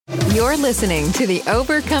You're listening to the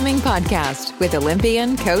Overcoming Podcast with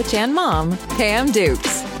Olympian, coach, and mom, Pam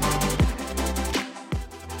Dukes.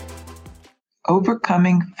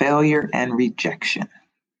 Overcoming failure and rejection.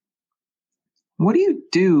 What do you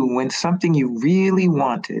do when something you really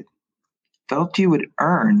wanted, felt you had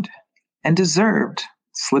earned and deserved,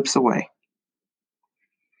 slips away?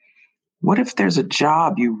 What if there's a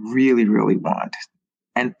job you really, really want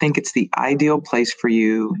and think it's the ideal place for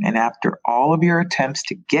you, and after all of your attempts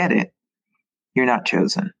to get it, you're not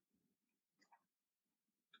chosen?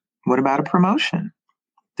 What about a promotion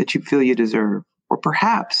that you feel you deserve? Or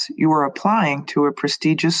perhaps you are applying to a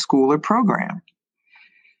prestigious school or program.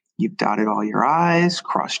 You've dotted all your I's,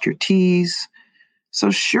 crossed your T's,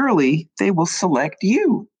 so surely they will select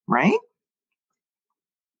you, right?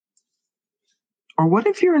 Or what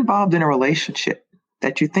if you're involved in a relationship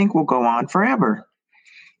that you think will go on forever,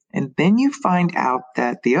 and then you find out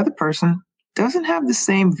that the other person doesn't have the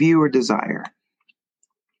same view or desire?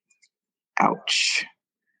 Ouch.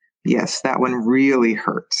 Yes, that one really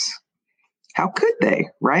hurts. How could they,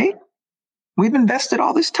 right? We've invested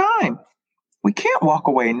all this time. We can't walk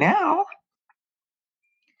away now.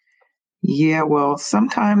 Yeah, well,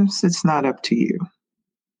 sometimes it's not up to you.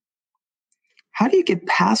 How do you get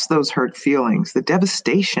past those hurt feelings, the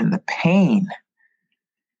devastation, the pain?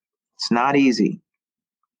 It's not easy.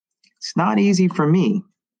 It's not easy for me,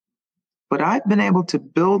 but I've been able to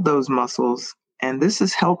build those muscles, and this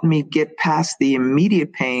has helped me get past the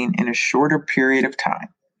immediate pain in a shorter period of time.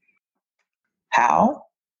 How?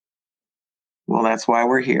 Well, that's why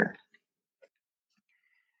we're here.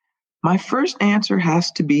 My first answer has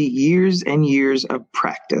to be years and years of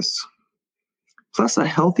practice, plus a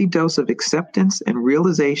healthy dose of acceptance and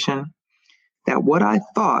realization that what I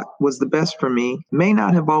thought was the best for me may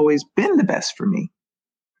not have always been the best for me.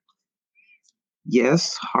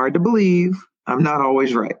 Yes, hard to believe, I'm not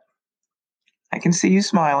always right. I can see you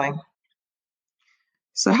smiling.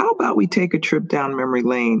 So how about we take a trip down memory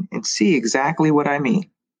lane and see exactly what I mean?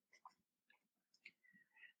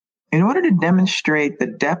 In order to demonstrate the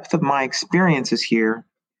depth of my experiences here,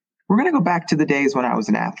 we're going to go back to the days when I was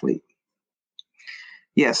an athlete.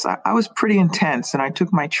 Yes, I was pretty intense and I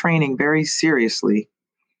took my training very seriously,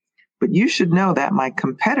 but you should know that my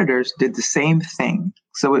competitors did the same thing,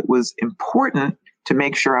 so it was important to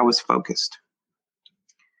make sure I was focused.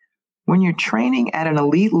 When you're training at an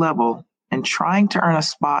elite level and trying to earn a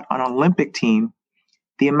spot on an Olympic team,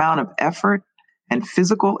 the amount of effort and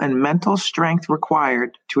physical and mental strength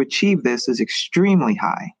required to achieve this is extremely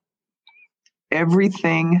high.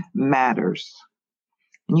 Everything matters.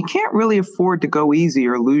 And you can't really afford to go easy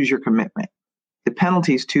or lose your commitment. The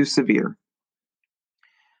penalty is too severe.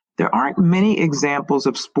 There aren't many examples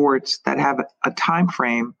of sports that have a time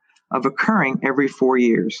frame of occurring every 4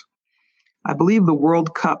 years. I believe the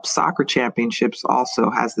World Cup Soccer Championships also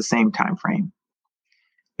has the same time frame.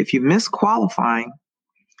 If you miss qualifying,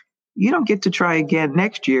 you don't get to try again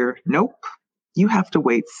next year. Nope. You have to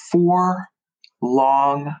wait 4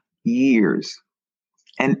 long years.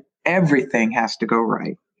 And everything has to go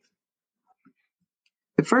right.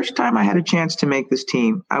 The first time I had a chance to make this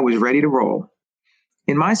team, I was ready to roll.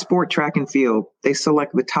 In my sport, track and field, they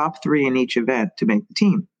select the top 3 in each event to make the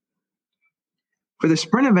team. For the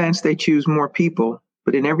sprint events, they choose more people,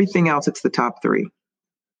 but in everything else, it's the top 3.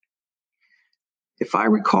 If I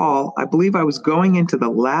recall, I believe I was going into the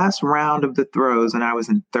last round of the throws and I was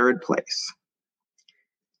in 3rd place.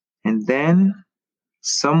 And then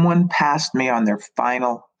someone passed me on their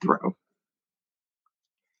final throw.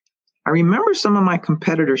 I remember some of my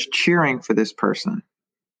competitors cheering for this person.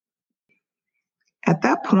 At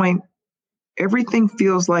that point, everything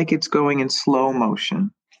feels like it's going in slow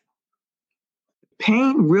motion.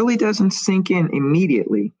 Pain really doesn't sink in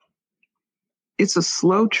immediately. It's a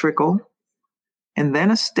slow trickle, and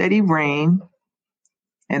then a steady rain,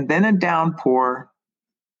 and then a downpour,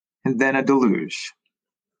 and then a deluge.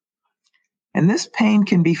 And this pain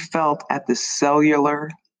can be felt at the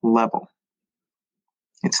cellular level.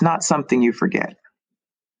 It's not something you forget.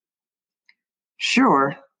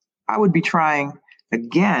 Sure, I would be trying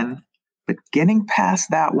again, but getting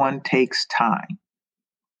past that one takes time.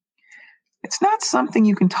 It's not something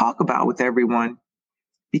you can talk about with everyone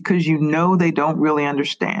because you know they don't really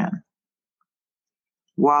understand.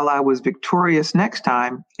 While I was victorious next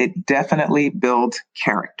time, it definitely built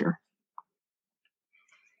character.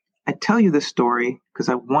 I tell you this story because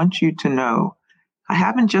I want you to know I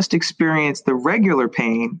haven't just experienced the regular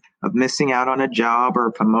pain of missing out on a job or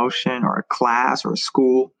a promotion or a class or a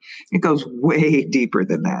school. It goes way deeper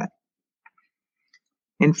than that.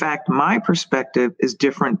 In fact, my perspective is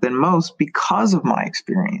different than most because of my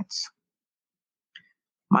experience.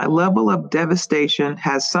 my level of devastation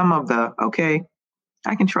has some of the, okay,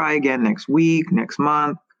 I can try again next week, next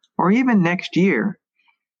month, or even next year,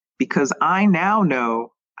 because I now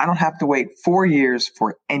know I don't have to wait 4 years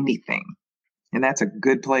for anything. And that's a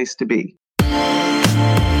good place to be.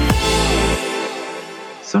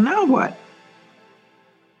 So now what?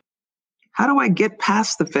 How do I get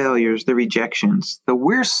past the failures, the rejections, the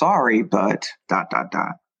we're sorry, but ...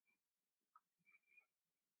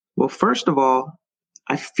 Well, first of all,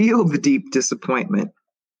 I feel the deep disappointment,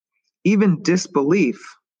 even disbelief.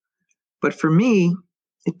 But for me,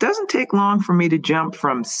 it doesn't take long for me to jump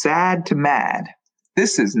from sad to mad.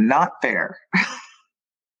 This is not fair.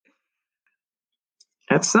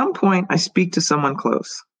 At some point, I speak to someone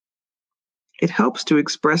close. It helps to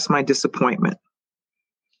express my disappointment.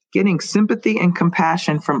 Getting sympathy and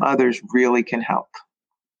compassion from others really can help.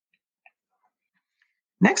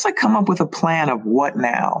 Next, I come up with a plan of what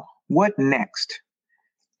now? What next?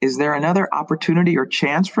 Is there another opportunity or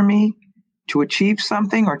chance for me to achieve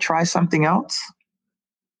something or try something else?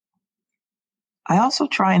 I also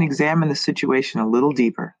try and examine the situation a little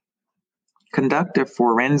deeper. Conduct a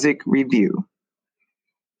forensic review.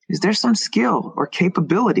 Is there some skill or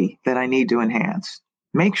capability that I need to enhance,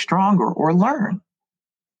 make stronger, or learn?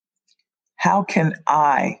 How can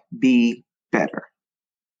I be better?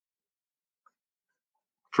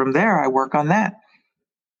 From there, I work on that.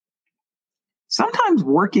 Sometimes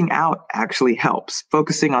working out actually helps,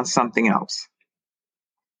 focusing on something else,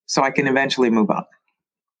 so I can eventually move on.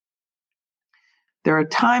 There are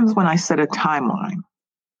times when I set a timeline.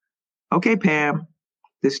 Okay, Pam,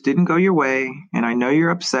 this didn't go your way, and I know you're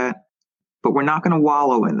upset, but we're not going to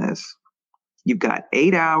wallow in this. You've got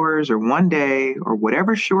 8 hours or 1 day or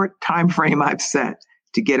whatever short time frame I've set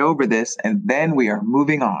to get over this, and then we are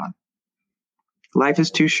moving on. Life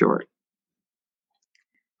is too short.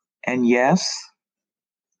 And yes,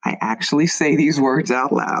 I actually say these words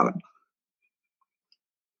out loud.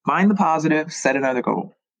 Find the positive, set another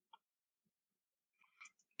goal.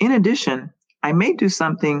 In addition, I may do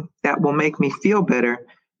something that will make me feel better,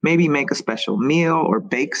 maybe make a special meal or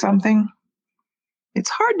bake something. It's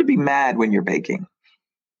hard to be mad when you're baking.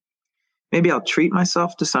 Maybe I'll treat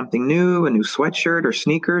myself to something new, a new sweatshirt or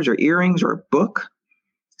sneakers or earrings or a book.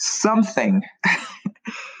 Something.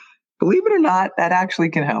 Believe it or not, that actually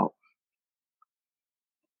can help.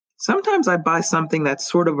 Sometimes I buy something that's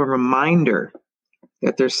sort of a reminder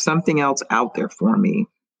that there's something else out there for me.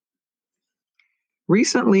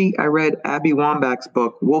 Recently, I read Abby Wambach's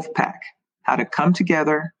book, Wolfpack, How to Come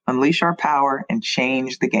Together, Unleash Our Power, and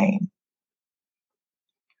Change the Game.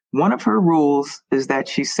 One of her rules is that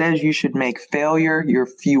she says you should make failure your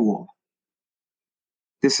fuel.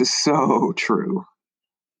 This is so true.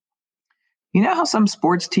 You know how some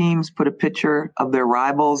sports teams put a picture of their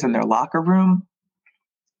rivals in their locker room?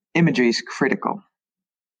 Imagery is critical.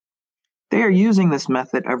 They are using this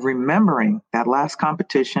method of remembering that last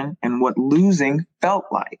competition and what losing felt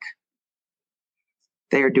like.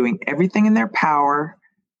 They are doing everything in their power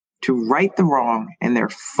to right the wrong, and they're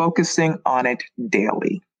focusing on it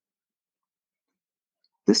daily.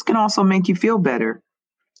 This can also make you feel better.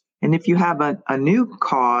 And if you have a new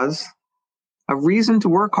cause, a reason to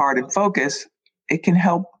work hard and focus, it can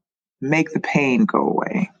help make the pain go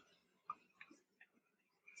away.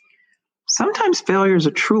 Sometimes failures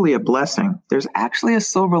are truly a blessing. There's actually a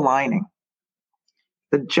silver lining.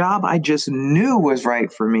 The job I just knew was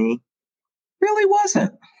right for me really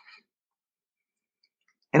wasn't.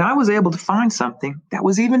 And I was able to find something that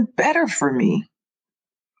was even better for me.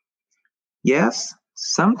 Yes,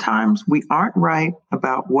 sometimes we aren't right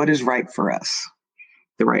about what is right for us.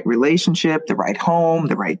 The right relationship, the right home,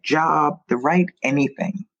 the right job, the right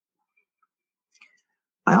anything.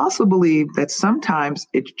 I also believe that sometimes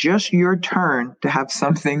it's just your turn to have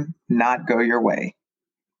something not go your way.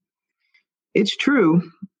 It's true,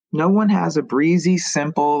 no one has a breezy,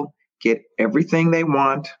 simple, get everything they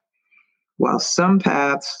want, while some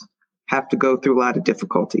paths have to go through a lot of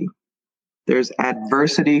difficulty. There's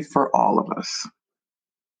adversity for all of us.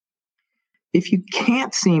 If you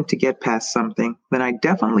can't seem to get past something, then I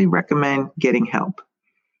definitely recommend getting help.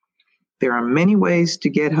 There are many ways to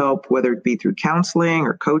get help, whether it be through counseling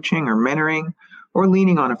or coaching or mentoring or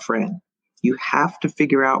leaning on a friend. You have to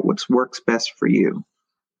figure out what works best for you.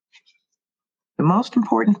 The most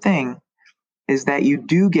important thing is that you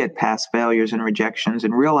do get past failures and rejections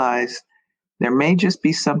and realize there may just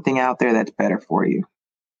be something out there that's better for you.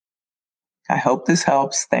 I hope this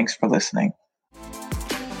helps. Thanks for listening.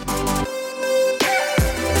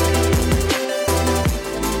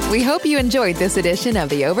 We hope you enjoyed this edition of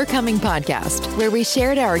the Overcoming Podcast, where we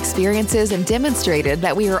shared our experiences and demonstrated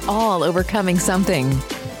that we are all overcoming something.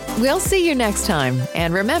 We'll see you next time,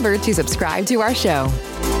 and remember to subscribe to our show.